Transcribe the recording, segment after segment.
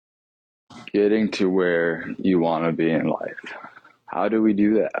Getting to where you want to be in life. How do we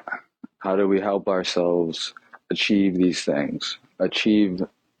do that? How do we help ourselves achieve these things? Achieve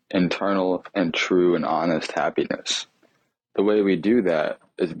internal and true and honest happiness. The way we do that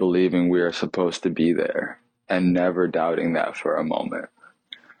is believing we are supposed to be there and never doubting that for a moment.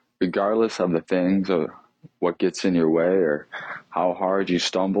 Regardless of the things or what gets in your way or how hard you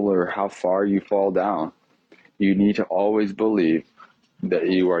stumble or how far you fall down, you need to always believe that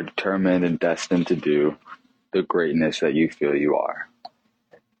you are determined and destined to do the greatness that you feel you are.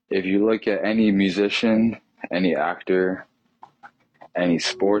 If you look at any musician, any actor, any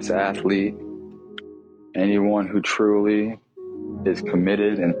sports athlete, anyone who truly is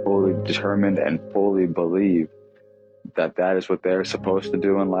committed and fully determined and fully believe that that is what they're supposed to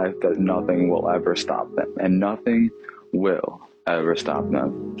do in life, that nothing will ever stop them, and nothing will ever stop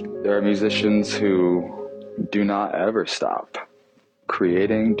them. There are musicians who do not ever stop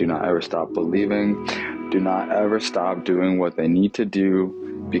creating, do not ever stop believing, do not ever stop doing what they need to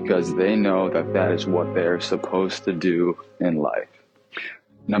do because they know that that is what they're supposed to do in life.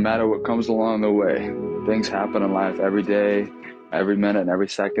 No matter what comes along the way, things happen in life every day, every minute, and every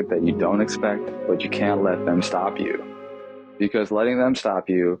second that you don't expect, but you can't let them stop you. Because letting them stop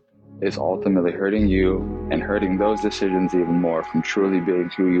you is ultimately hurting you and hurting those decisions even more from truly being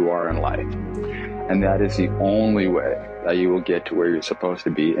who you are in life. And that is the only way that you will get to where you're supposed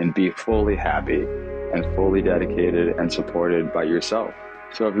to be and be fully happy and fully dedicated and supported by yourself.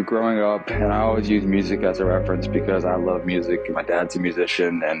 So if you're growing up, and I always use music as a reference because I love music, my dad's a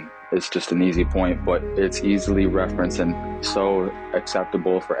musician, and it's just an easy point, but it's easily referenced and so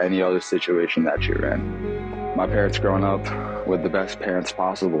acceptable for any other situation that you're in. My parents growing up were the best parents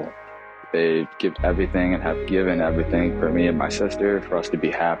possible. They give everything and have given everything for me and my sister for us to be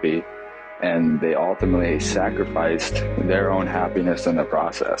happy. And they ultimately sacrificed their own happiness in the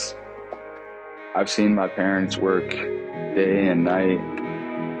process. I've seen my parents work day and night,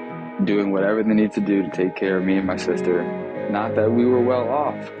 doing whatever they need to do to take care of me and my sister. Not that we were well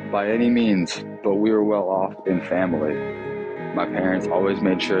off by any means, but we were well off in family. My parents always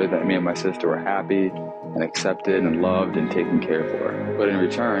made sure that me and my sister were happy and accepted and loved and taken care of. But in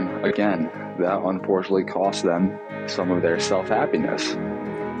return, again, that unfortunately cost them some of their self-happiness.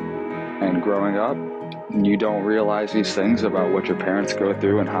 And growing up, you don't realize these things about what your parents go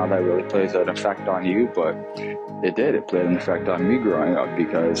through and how that really plays an effect on you, but it did. It played an effect on me growing up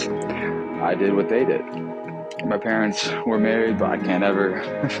because I did what they did. My parents were married, but I can't ever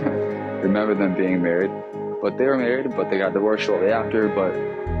remember them being married. But they were married, but they got divorced shortly after, but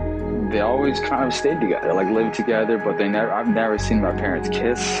they always kind of stayed together, like lived together, but I've never seen my parents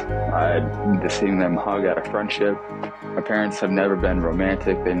kiss. I've just seen them hug out of friendship. My parents have never been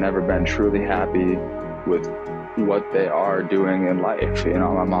romantic. They've never been truly happy with what they are doing in life. You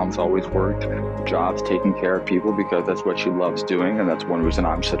know, my mom's always worked jobs taking care of people because that's what she loves doing, and that's one reason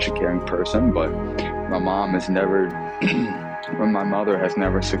I'm such a caring person. But my mom has never, my mother has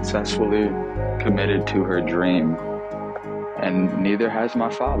never successfully committed to her dream. And neither has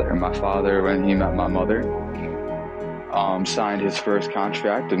my father. My father, when he met my mother, signed his first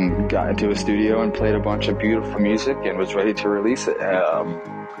contract and got into a studio and played a bunch of beautiful music and was ready to release it.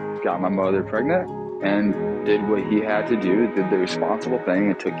 Got my mother pregnant and did what he had to do, did the responsible thing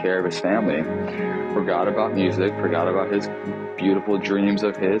and took care of his family. Forgot about music, forgot about his beautiful dreams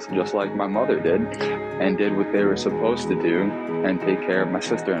of his, just like my mother did, and did what they were supposed to do and take care of my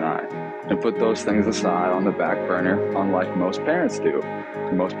sister and I. And put those things aside on the back burner, unlike most parents do.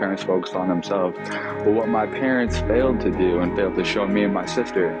 Most parents focus on themselves. But what my parents failed to do and failed to show me and my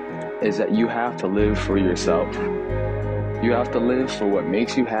sister is that you have to live for yourself. You have to live for what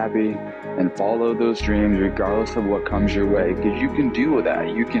makes you happy and follow those dreams regardless of what comes your way. Because you can do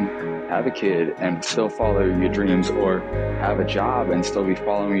that. You can have a kid and still follow your dreams, or have a job and still be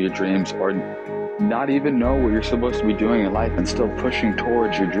following your dreams, or not even know what you're supposed to be doing in life and still pushing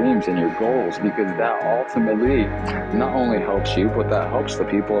towards your dreams and your goals, because that ultimately not only helps you, but that helps the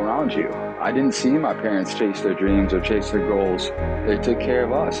people around you. I didn't see my parents chase their dreams or chase their goals. They took care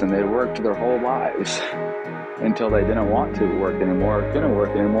of us, and they worked their whole lives until they didn't want to work anymore, couldn't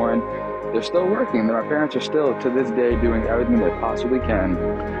work anymore, and they're still working. My parents are still, to this day, doing everything they possibly can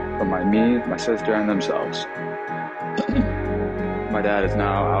for me, my sister, and themselves. My dad is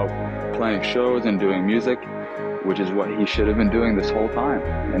now out playing shows and doing music, which is what he should have been doing this whole time.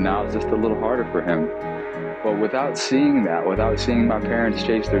 And now it's just a little harder for him. But without seeing that, without seeing my parents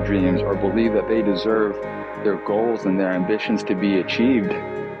chase their dreams or believe that they deserve their goals and their ambitions to be achieved,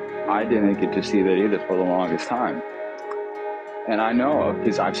 I didn't get to see that either for the longest time. And I know,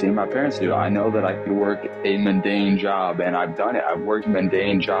 because I've seen my parents do it, I know that I could work a mundane job, and I've done it. I've worked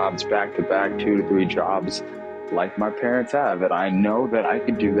mundane jobs back to back, 2 to 3 jobs like my parents have. And I know that I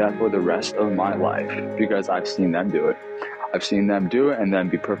could do that for the rest of my life because I've seen them do it. I've seen them do it and then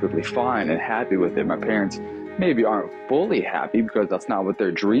be perfectly fine and happy with it. My parents maybe aren't fully happy because that's not what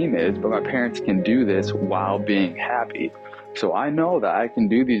their dream is, but my parents can do this while being happy. So I know that I can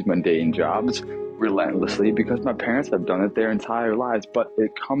do these mundane jobs relentlessly because my parents have done it their entire lives. But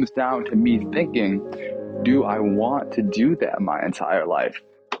it comes down to me thinking, do I want to do that my entire life?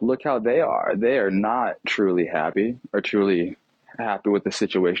 Look how they are. They are not truly happy or truly happy with the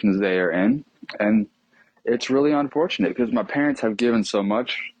situations they are in. And it's really unfortunate because my parents have given so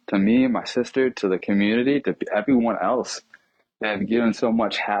much to me, my sister, to the community, to everyone else. They have given so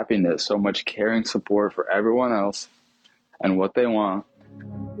much happiness, so much caring support for everyone else and what they want,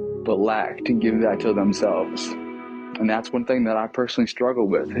 but lack to give that to themselves. And that's one thing that I personally struggle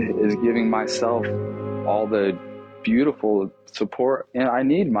with, is giving myself all the beautiful support and I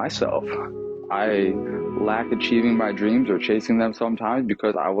need myself. I lack achieving my dreams or chasing them sometimes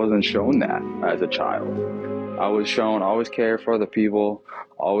because I wasn't shown that as a child. I was shown always care for other people,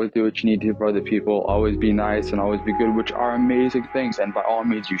 always do what you need to for other people, always be nice and always be good, which are amazing things, and by all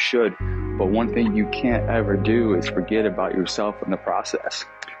means you should. But one thing you can't ever do is forget about yourself in the process.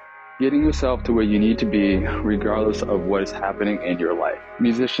 Getting yourself to where you need to be regardless of what is happening in your life.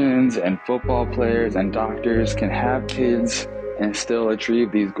 Musicians and football players and doctors can have kids and still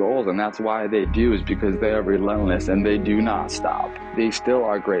achieve these goals, and that's why they do, is because they are relentless and they do not stop. They still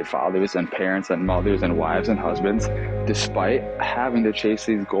are great fathers and parents and mothers and wives and husbands despite having to chase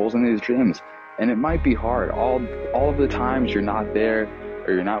these goals and these dreams. And it might be hard. All of the times you're not there,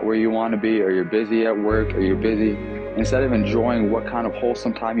 or you're not where you want to be, or you're busy at work, or you're busy, instead of enjoying what kind of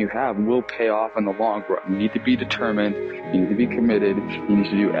wholesome time you have, will pay off in the long run. You need to be determined, you need to be committed, you need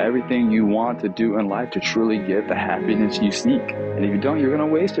to do everything you want to do in life to truly get the happiness you seek. And if you don't, you're going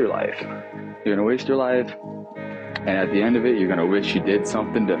to waste your life. You're going to waste your life, and at the end of it, you're going to wish you did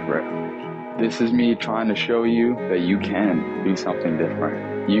something different. This is me trying to show you that you can do something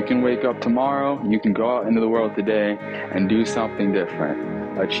different. You can wake up tomorrow, you can go out into the world today and do something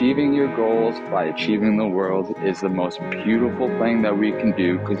different. Achieving your goals by achieving the world is the most beautiful thing that we can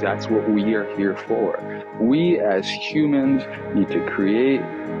do, because that's what we are here for. We as humans need to create,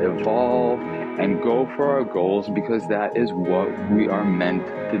 evolve, and go for our goals because that is what we are meant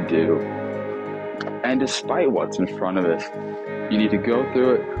to do. And despite what's in front of us, you need to go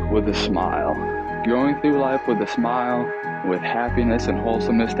through it with a smile. Going through life with a smile, with happiness and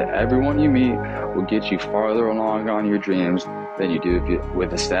wholesomeness to everyone you meet will get you farther along on your dreams than you do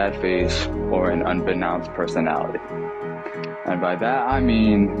with a sad face or an unbeknownst personality. And by that I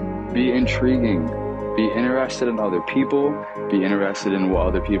mean, be intriguing, be interested in other people, be interested in what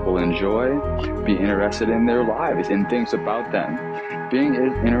other people enjoy, be interested in their lives, in things about them. Being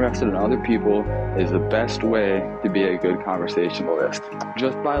interested in other people is the best way to be a good conversationalist.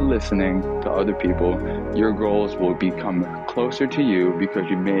 Just by listening to other people, your goals will become closer to you because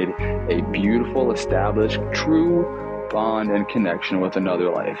you made a beautiful, established, true bond and connection with another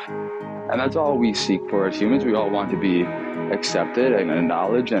life. And that's all we seek for as humans. We all want to be accepted and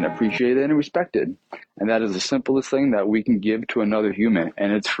acknowledged and appreciated and respected. And that is the simplest thing that we can give to another human,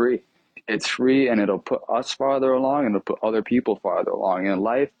 and it's free. It's free, and it'll put us farther along, and it'll put other people farther along in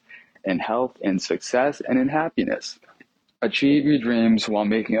life, in health, in success, and in happiness. Achieve your dreams while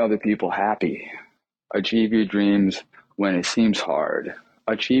making other people happy. Achieve your dreams when it seems hard.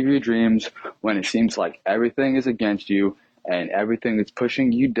 Achieve your dreams when it seems like everything is against you and everything is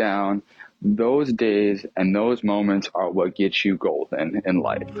pushing you down. Those days and those moments are what gets you golden in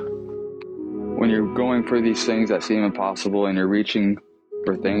life. When you're going for these things that seem impossible and you're reaching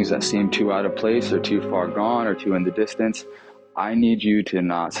for things that seem too out of place or too far gone or too in the distance, I need you to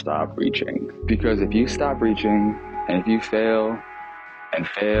not stop reaching. Because if you stop reaching, and if you fail and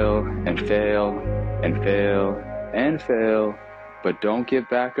fail and fail and fail and fail, but don't get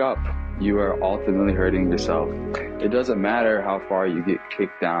back up, you are ultimately hurting yourself. It doesn't matter how far you get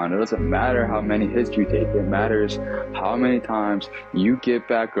kicked down. It doesn't matter how many hits you take. It matters how many times you get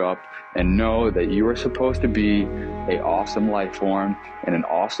back up and know that you are supposed to be an awesome life form in an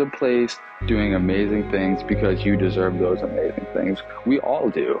awesome place doing amazing things because you deserve those amazing things. We all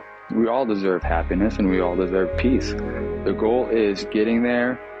do. We all deserve happiness and we all deserve peace. The goal is getting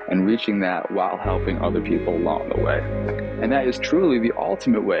there and reaching that while helping other people along the way. And that is truly the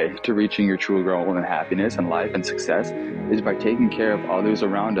ultimate way to reaching your true goal and happiness and life and success, is by taking care of others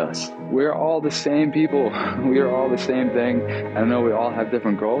around us. We're all the same people. We are all the same thing. I know we all have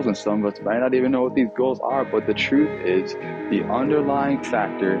different goals, and some of us might not even know what these goals are, but the truth is, the underlying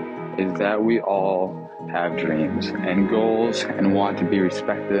factor is that we all have dreams and goals and want to be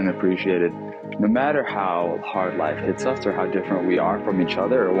respected and appreciated. No matter how hard life hits us or how different we are from each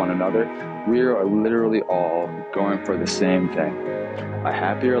other or one another, we are literally all going for the same thing. A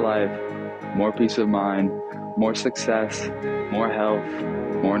happier life, more peace of mind, more success, more health,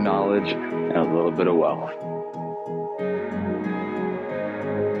 more knowledge, and a little bit of wealth.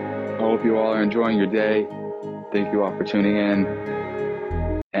 I hope you all are enjoying your day. Thank you all for tuning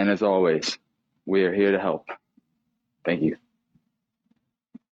in. And as always, we are here to help. Thank you.